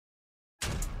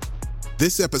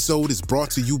This episode is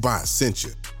brought to you by Essentia.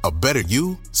 A better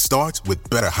you starts with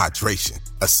better hydration.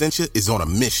 Essentia is on a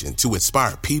mission to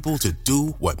inspire people to do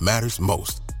what matters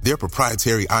most. Their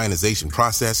proprietary ionization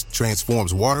process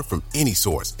transforms water from any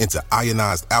source into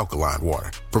ionized alkaline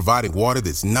water, providing water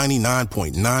that's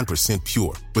 99.9%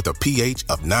 pure with a pH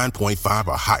of 9.5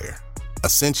 or higher.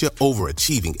 Essentia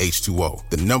overachieving H2O,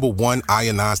 the #1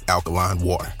 ionized alkaline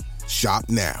water. Shop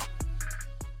now.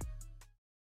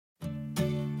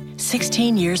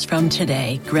 16 years from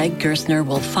today, Greg Gerstner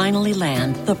will finally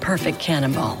land the perfect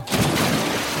cannonball.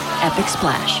 Epic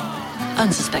splash.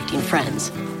 Unsuspecting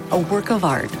friends. A work of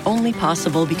art only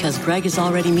possible because Greg is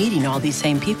already meeting all these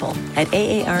same people at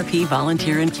AARP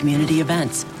volunteer and community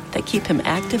events that keep him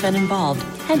active and involved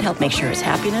and help make sure his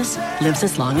happiness lives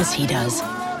as long as he does.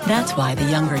 That's why the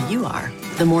younger you are,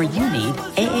 the more you need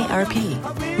AARP.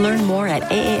 Learn more at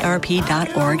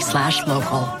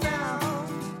aarp.org/local.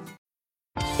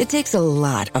 It takes a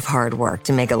lot of hard work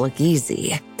to make it look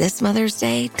easy. This Mother's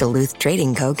Day, Duluth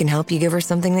Trading Co. can help you give her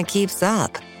something that keeps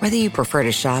up. Whether you prefer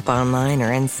to shop online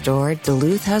or in-store,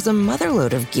 Duluth has a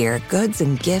motherload of gear, goods,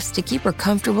 and gifts to keep her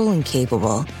comfortable and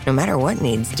capable, no matter what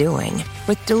needs doing.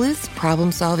 With Duluth's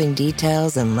problem-solving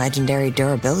details and legendary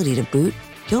durability to boot,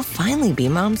 you'll finally be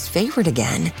Mom's favorite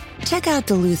again. Check out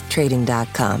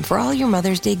DuluthTrading.com for all your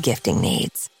Mother's Day gifting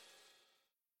needs.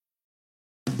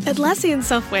 Atlassian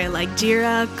software like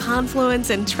Jira, Confluence,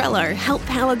 and Trello help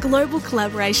power global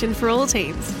collaboration for all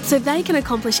teams, so they can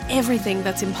accomplish everything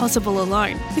that's impossible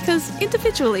alone. Because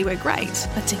individually we're great,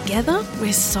 but together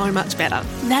we're so much better.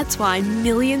 That's why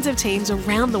millions of teams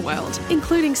around the world,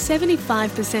 including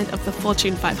 75% of the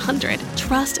Fortune 500,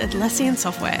 trust Atlassian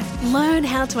software. Learn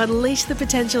how to unleash the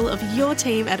potential of your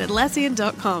team at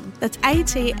Atlassian.com. That's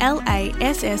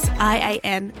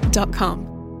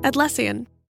Atlassian.com. Atlassian.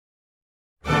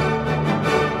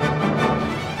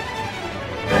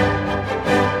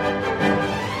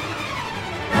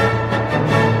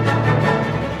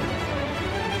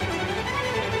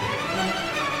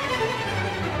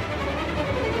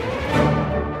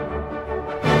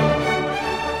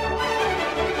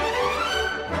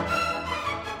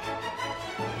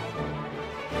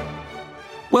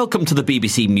 Welcome to the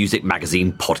BBC Music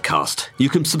Magazine podcast. You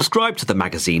can subscribe to the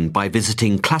magazine by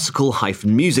visiting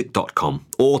classical-music.com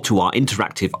or to our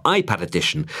interactive iPad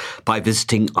edition by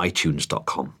visiting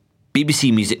itunes.com.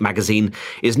 BBC Music Magazine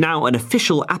is now an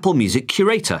official Apple Music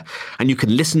curator, and you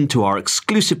can listen to our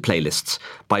exclusive playlists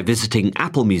by visiting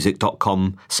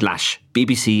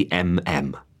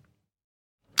applemusic.com/bbcmm.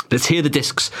 Let's hear the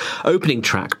disc's opening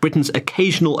track, Britain's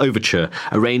Occasional Overture,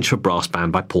 arranged for brass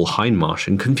band by Paul Hindmarsh,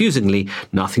 and confusingly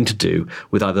nothing to do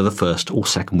with either the First or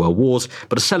Second World Wars,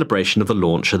 but a celebration of the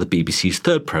launch of the BBC's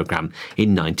third programme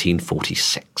in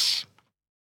 1946.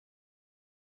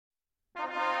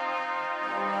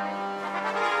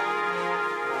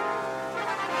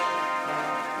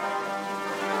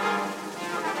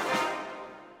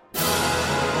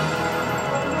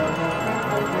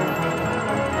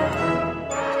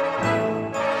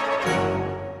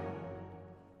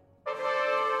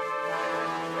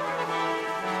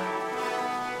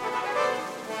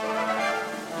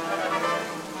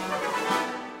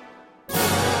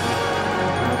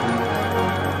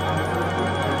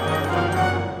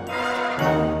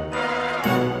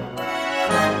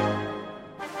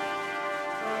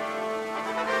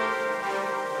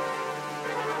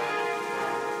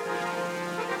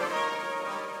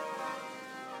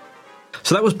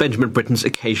 So that was Benjamin Britten's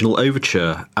Occasional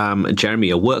Overture.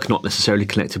 Jeremy, a work not necessarily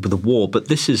connected with the war, but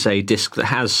this is a disc that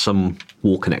has some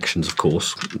war connections, of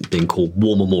course, being called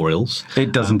War Memorials.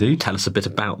 It does indeed. Tell us a bit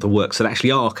about the works that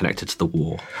actually are connected to the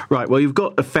war. Right, well, you've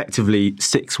got effectively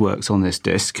 6 works on this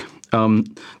disc.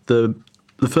 The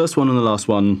first one and the last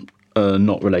one are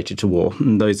not related to war.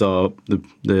 And those are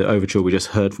the overture we just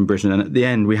heard from Britten. And at the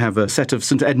end, we have a set of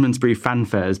St Edmundsbury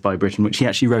fanfares by Britten, which he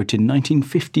actually wrote in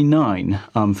 1959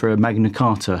 for a Magna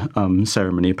Carta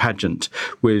ceremony, a pageant,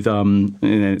 with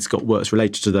it's got works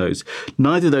related to those.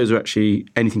 Neither of those are actually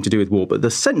anything to do with war, but the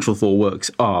central 4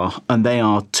 works are, and they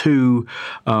are 2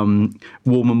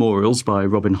 war memorials by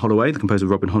Robin Holloway, the composer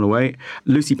Robin Holloway,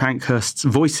 Lucy Pankhurst's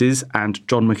Voices, and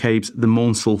John McCabe's The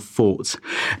Maunsell Fort.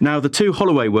 Now, the 2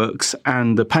 Holloway works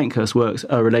and the Pankhurst works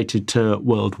are related to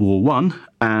World War I,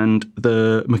 and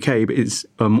the McCabe is,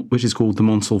 which is called The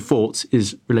Maunsell Fort,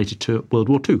 is related to World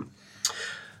War II.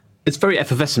 It's very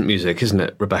effervescent music, isn't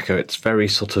it, Rebecca? It's very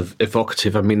sort of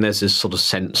evocative. I mean, there's this sort of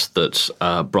sense that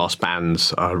brass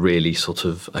bands are really sort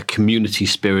of community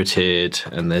spirited,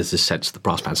 and there's this sense that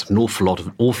brass bands have an awful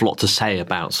lot to say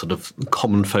about sort of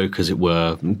common folk, as it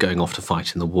were, going off to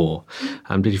fight in the war.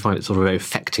 Did you find it sort of very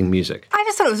affecting music? I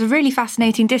just thought it was a really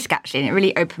fascinating disc, actually, and it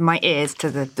really opened my ears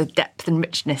to the depth and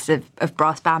richness of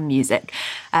brass band music.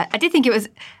 I did think it was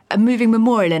a moving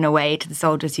memorial, in a way, to the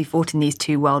soldiers who fought in these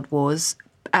 2 world wars.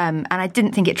 And I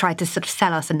didn't think it tried to sort of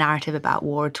sell us a narrative about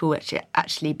war at all,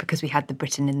 actually, because we had the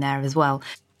Britain in there as well.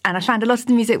 And I found a lot of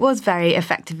the music was very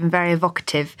effective and very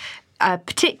evocative.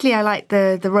 Particularly, I like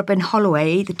the Robin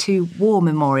Holloway, the 2 war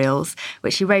memorials,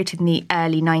 which he wrote in the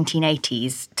early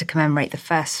 1980s to commemorate the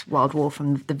First World War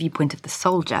from the viewpoint of the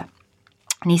soldier.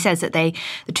 And he says that the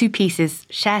 2 pieces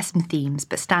share some themes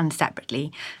but stand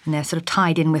separately, and they're sort of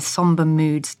tied in with sombre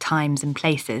moods, times and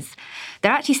places.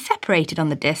 They're actually separated on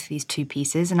the disc, these 2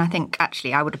 pieces, and I think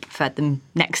actually I would have preferred them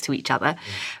next to each other.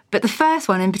 But the first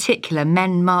one in particular,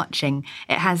 Men Marching,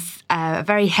 it has a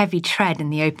very heavy tread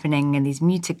in the opening and these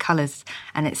muted colours,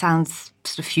 and it sounds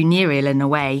sort of funereal in a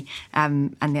way,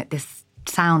 and this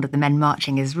sound of the men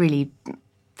marching is really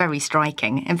very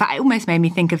striking. In fact, it almost made me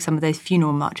think of some of those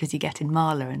funeral marches you get in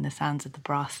Mahler and the sounds of the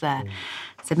brass there.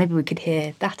 So maybe we could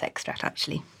hear that extract,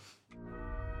 actually.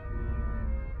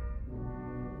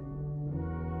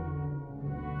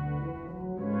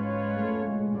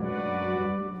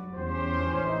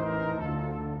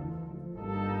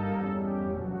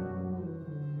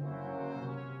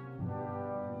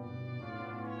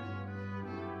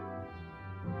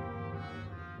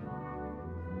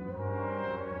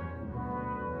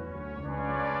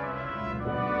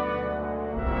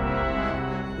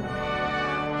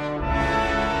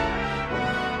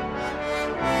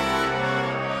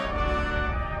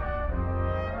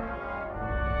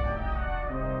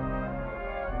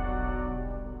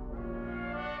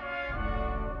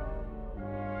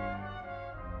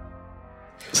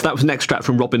 So that was an extract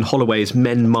from Robin Holloway's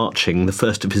Men Marching, the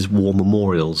first of his war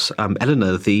memorials.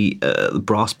 Eleanor, the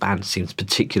brass band seems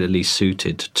particularly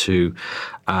suited to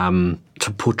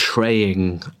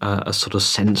portraying a sort of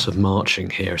sense of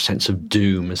marching here, a sense of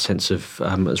doom, a sense of,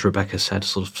 as Rebecca said, a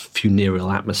sort of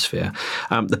funereal atmosphere.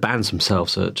 The bands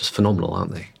themselves are just phenomenal,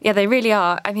 aren't they? Yeah, they really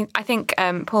are. I think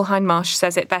Paul Hindmarsh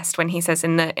says it best when he says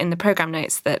in the programme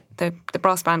notes that the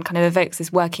brass band kind of evokes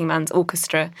this working man's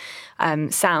orchestra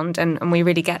sound, and we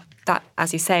really get that,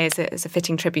 as you say, as a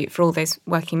fitting tribute for all those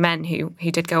working men who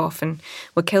did go off and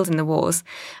were killed in the wars.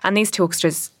 And these 2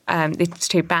 orchestras, these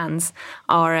 2 bands,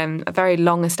 are a very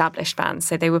long-established band.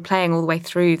 So they were playing all the way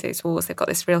through those wars. They've got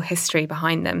this real history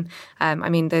behind them.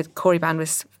 The Corey Band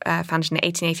was founded in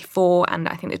 1884, and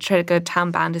I think the Trigger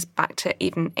Town Band is back to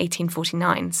even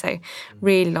 1849. So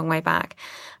really long way back.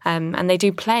 And they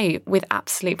do play with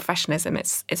absolute professionalism.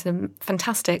 It's a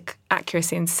fantastic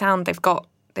accuracy and sound. They've got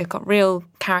real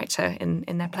character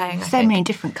in their playing. So many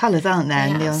different colours, aren't there?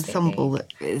 Yeah, and the ensemble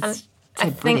is so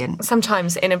brilliant. Think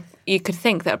sometimes you could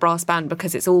think that a brass band,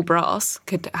 because it's all brass,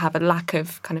 could have a lack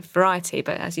of kind of variety.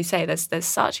 But as you say, there's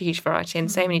such a huge variety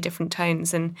and so many different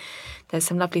tones, and there's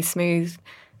some lovely smooth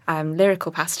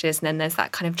lyrical passages, and then there's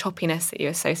that kind of choppiness that you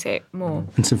associate more.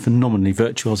 And some phenomenally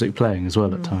virtuosic playing as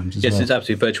well at times. Yes, it's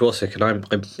absolutely virtuosic, and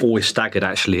I'm always staggered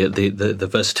actually at the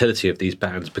versatility of these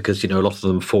bands, because, a lot of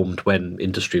them formed when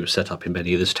industry was set up in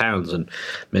many of these towns, and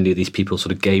many of these people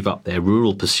sort of gave up their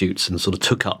rural pursuits and sort of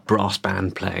took up brass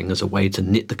band playing as a way to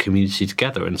knit the community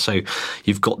together. And so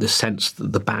you've got this sense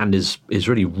that the band is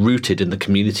really rooted in the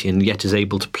community and yet is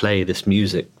able to play this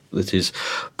music that is,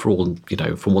 for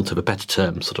want of a better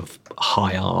term, sort of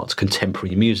high art,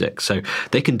 contemporary music. So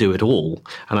they can do it all.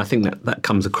 And I think that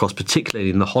comes across particularly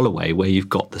in the Holloway, where you've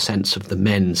got the sense of the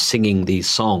men singing these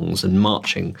songs and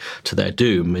marching to their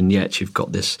doom, and yet you've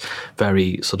got this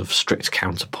very sort of strict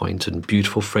counterpoint and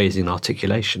beautiful phrasing and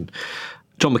articulation.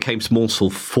 John McCabe's Morsel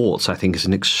Forts, I think, is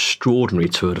an extraordinary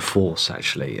tour de force,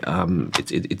 actually.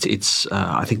 It's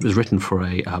I think it was written for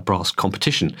a brass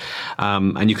competition.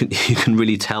 And you can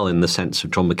really tell in the sense of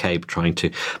John McCabe trying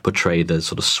to portray the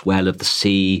sort of swell of the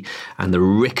sea and the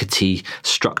rickety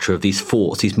structure of these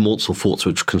forts, these Morsel Forts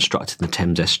which were constructed in the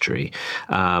Thames estuary.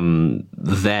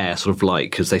 They're sort of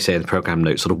like, as they say in the programme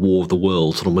notes, sort of War of the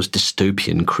Worlds, sort of almost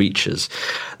dystopian creatures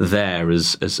there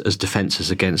as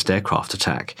defences against aircraft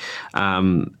attack.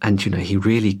 And, he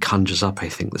really conjures up, I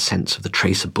think, the sense of the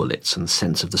tracer bullets and the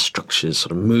sense of the structures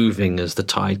sort of moving as the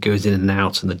tide goes in and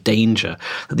out, and the danger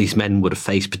that these men would have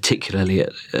faced, particularly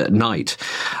at night.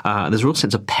 There's a real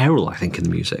sense of peril, I think, in the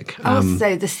music.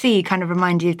 Also, the sea kind of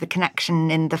reminds you of the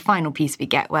connection in the final piece we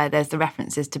get, where there's the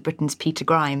references to Britain's Peter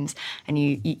Grimes, and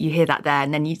you hear that there,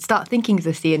 and then you start thinking of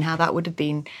the sea and how that would have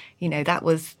been, that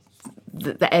was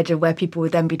the edge of where people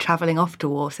would then be travelling off to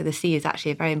war. So the sea is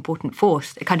actually a very important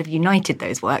force. It kind of united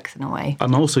those works in a way.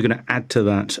 I'm also going to add to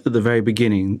that, at the very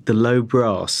beginning, the low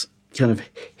brass kind of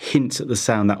hints at the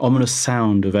sound, that ominous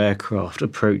sound of aircraft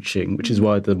approaching, which is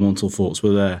why the Monsell Forts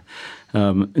were there.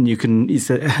 And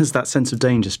it has that sense of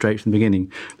danger straight from the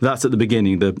beginning. But that's at the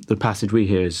beginning. The passage we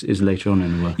hear is later on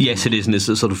in the work. Yes, it is, and it's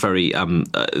a sort of very.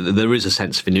 There is a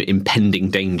sense of impending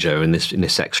danger in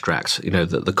this extract.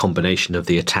 The combination of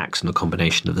the attacks and the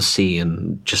combination of the sea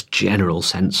and just general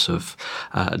sense of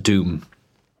doom.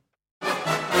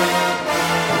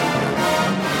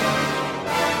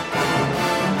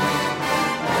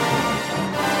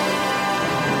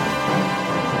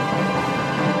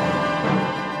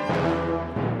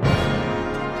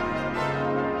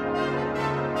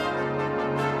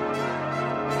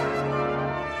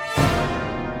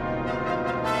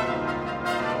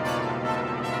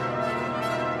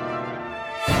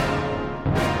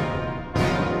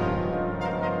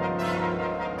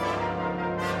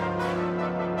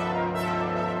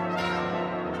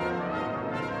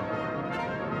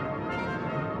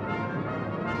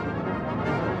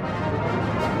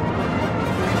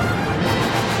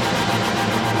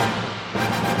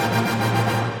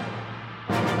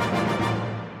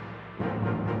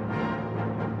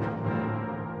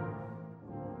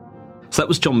 So that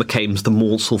was John McCain's The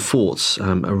Monsell Forts,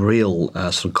 a real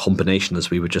sort of combination, as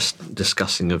we were just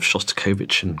discussing, of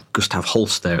Shostakovich and Gustav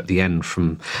Holst there at the end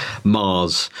from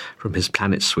Mars, from his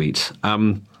Planet Suite.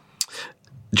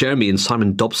 Jeremy, and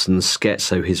Simon Dobson's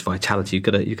Scherzo, his vitality, you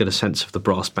get a sense of the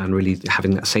brass band really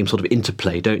having that same sort of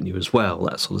interplay, don't you, as well?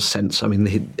 That sort of sense. I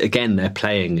mean, again, their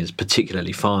playing is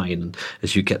particularly fine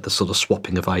as you get the sort of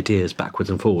swapping of ideas backwards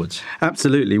and forwards.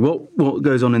 Absolutely. What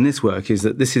goes on in this work is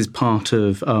that this is part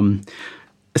of...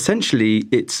 essentially,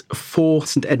 it's 4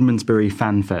 St Edmundsbury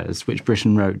fanfares, which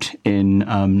Britten wrote in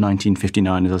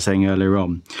 1959, as I was saying earlier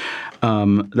on.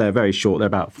 They're very short. They're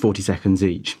about 40 seconds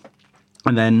each.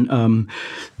 And then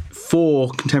 4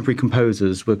 contemporary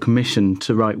composers were commissioned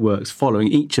to write works following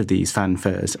each of these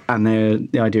fanfares. And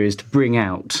the idea is to bring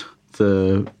out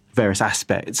the various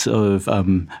aspects of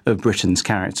Britten's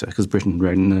character, because Britten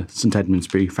wrote in the St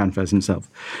Edmundsbury fanfares himself.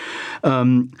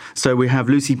 So we have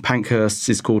Lucy Pankhurst's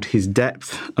is called His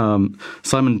Depth.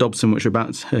 Simon Dobson, which we're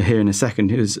about to hear in a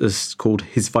second, is called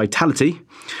His Vitality.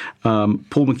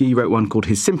 Paul McGee wrote one called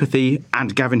His Sympathy,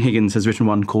 and Gavin Higgins has written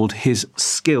one called His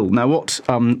Skill. Now, what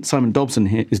Simon Dobson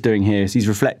is doing here is he's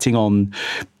reflecting on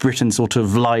Britten's sort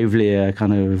of livelier,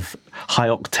 kind of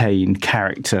high-octane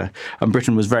character.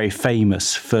 Britten was very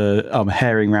famous for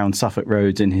herring round Suffolk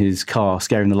roads in his car,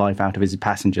 scaring the life out of his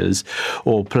passengers,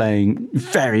 or playing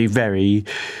very, very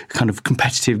kind of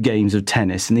competitive games of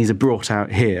tennis. And these are brought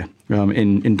out here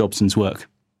in Dobson's work.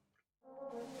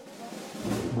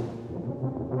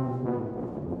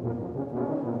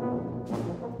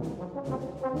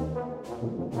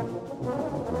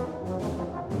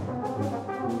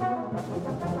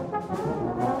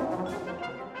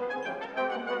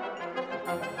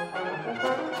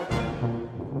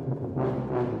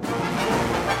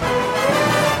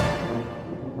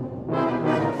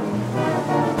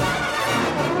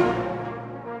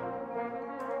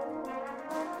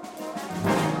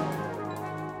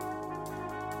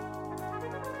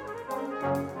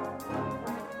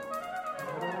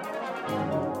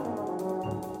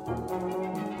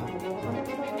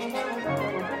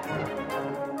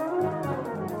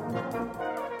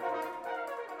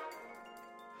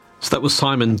 That was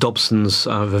Simon Dobson's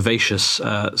vivacious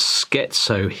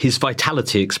scherzo, his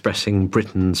vitality expressing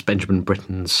Benjamin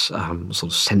Britten's sort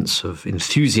of sense of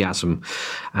enthusiasm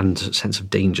and sense of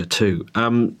danger too.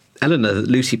 Eleanor,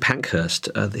 Lucy Pankhurst,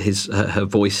 her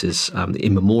voice is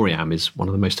In Memoriam is one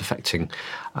of the most affecting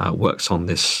works on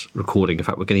this recording. In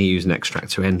fact, we're going to use an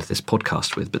extract to end this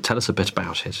podcast with, but tell us a bit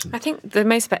about it. I think the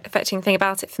most affecting thing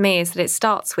about it for me is that it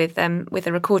starts with a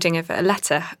recording of a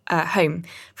letter home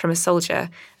from a soldier,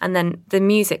 and then the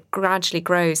music gradually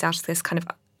grows out of this kind of,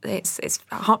 it's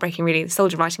heartbreaking really, the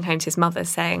soldier writing home to his mother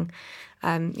saying,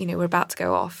 we're about to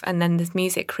go off, and then this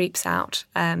music creeps out,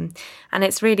 and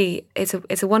it's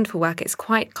a wonderful work. It's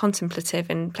quite contemplative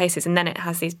in places, and then it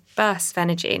has these bursts of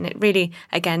energy, and it really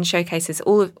again showcases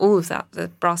all of that the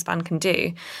brass band can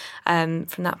do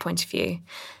from that point of view.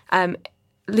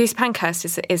 Lucy Pankhurst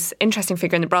is an interesting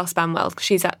figure in the brass band world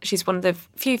because she's one of the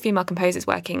few female composers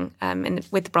working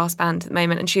with the brass band at the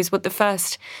moment, and she's the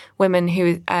first woman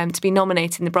who to be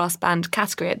nominated in the brass band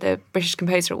category at the British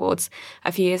Composer Awards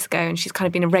a few years ago, and she's kind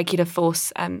of been a regular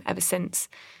force ever since.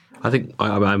 I think,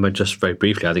 just very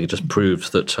briefly, I think it just proves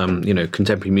that,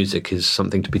 contemporary music is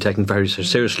something to be taken very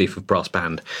seriously for brass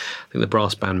band. I think the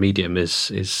brass band medium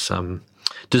is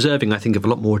deserving, I think, of a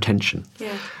lot more attention.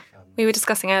 Yeah. We were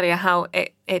discussing earlier how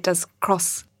it does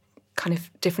cross kind of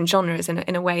different genres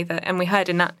in a way that, and we heard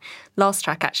in that last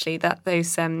track actually that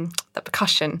that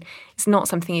percussion is not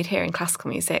something you'd hear in classical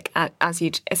music as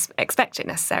you'd expect it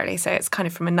necessarily. So it's kind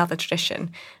of from another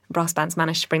tradition. Brass bands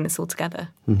managed to bring this all together.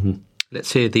 Mm-hmm.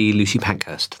 Let's hear the Lucy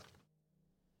Pankhurst.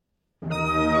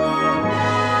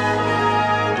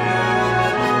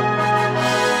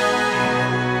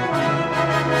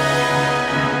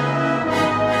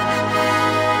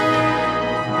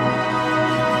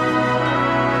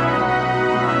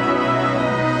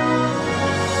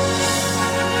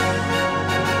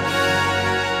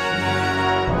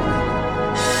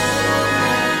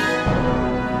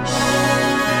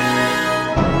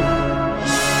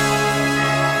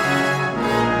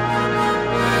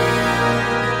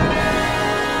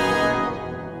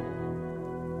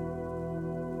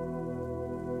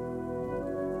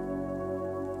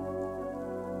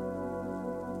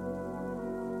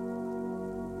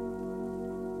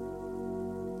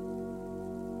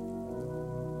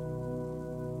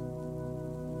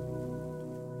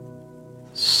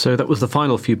 So that was the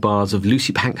final few bars of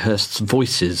Lucy Pankhurst's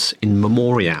Voices in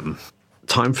Memoriam.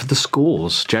 Time for the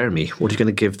scores. Jeremy, what are you going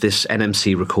to give this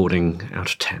NMC recording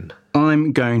out of 10?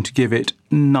 I'm going to give it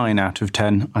 9 out of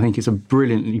 10. I think it's a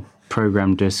brilliantly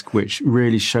programmed disc which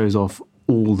really shows off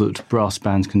all that brass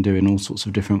bands can do in all sorts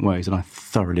of different ways, and I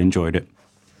thoroughly enjoyed it.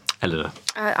 Eleanor?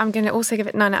 I'm going to also give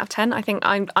it 9 out of 10. I think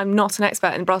I'm not an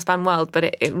expert in the brass band world, but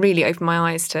it really opened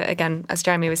my eyes to, again, as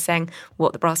Jeremy was saying,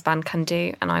 what the brass band can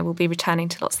do, and I will be returning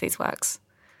to lots of these works.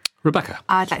 Rebecca?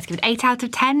 I'd like to give it 8 out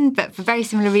of 10, but for very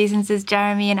similar reasons as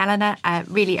Jeremy and Eleanor.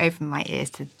 Really opened my ears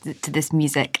to this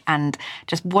music, and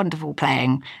just wonderful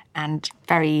playing and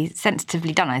very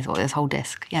sensitively done, I thought, this whole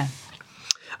disc. Yeah.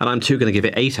 And I'm too going to give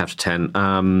it 8 out of 10,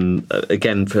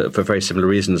 again, for very similar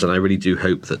reasons. And I really do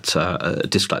hope that a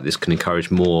disc like this can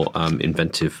encourage more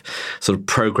inventive sort of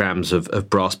programmes of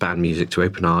brass band music to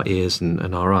open our ears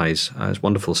and our eyes. It's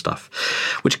wonderful stuff,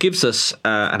 which gives us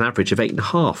an average of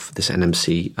 8.5, this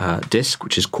NMC disc,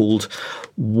 which is called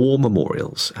War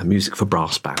Memorials, Music for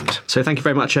Brass Band. So thank you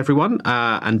very much, everyone.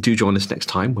 And do join us next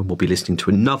time when we'll be listening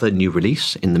to another new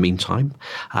release. In the meantime,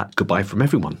 goodbye from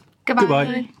everyone.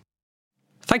 Goodbye.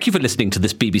 Thank you for listening to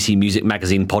this BBC Music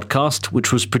Magazine podcast,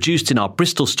 which was produced in our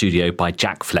Bristol studio by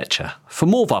Jack Fletcher. For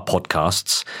more of our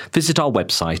podcasts, visit our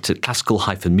website at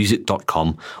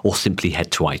classical-music.com or simply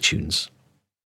head to iTunes.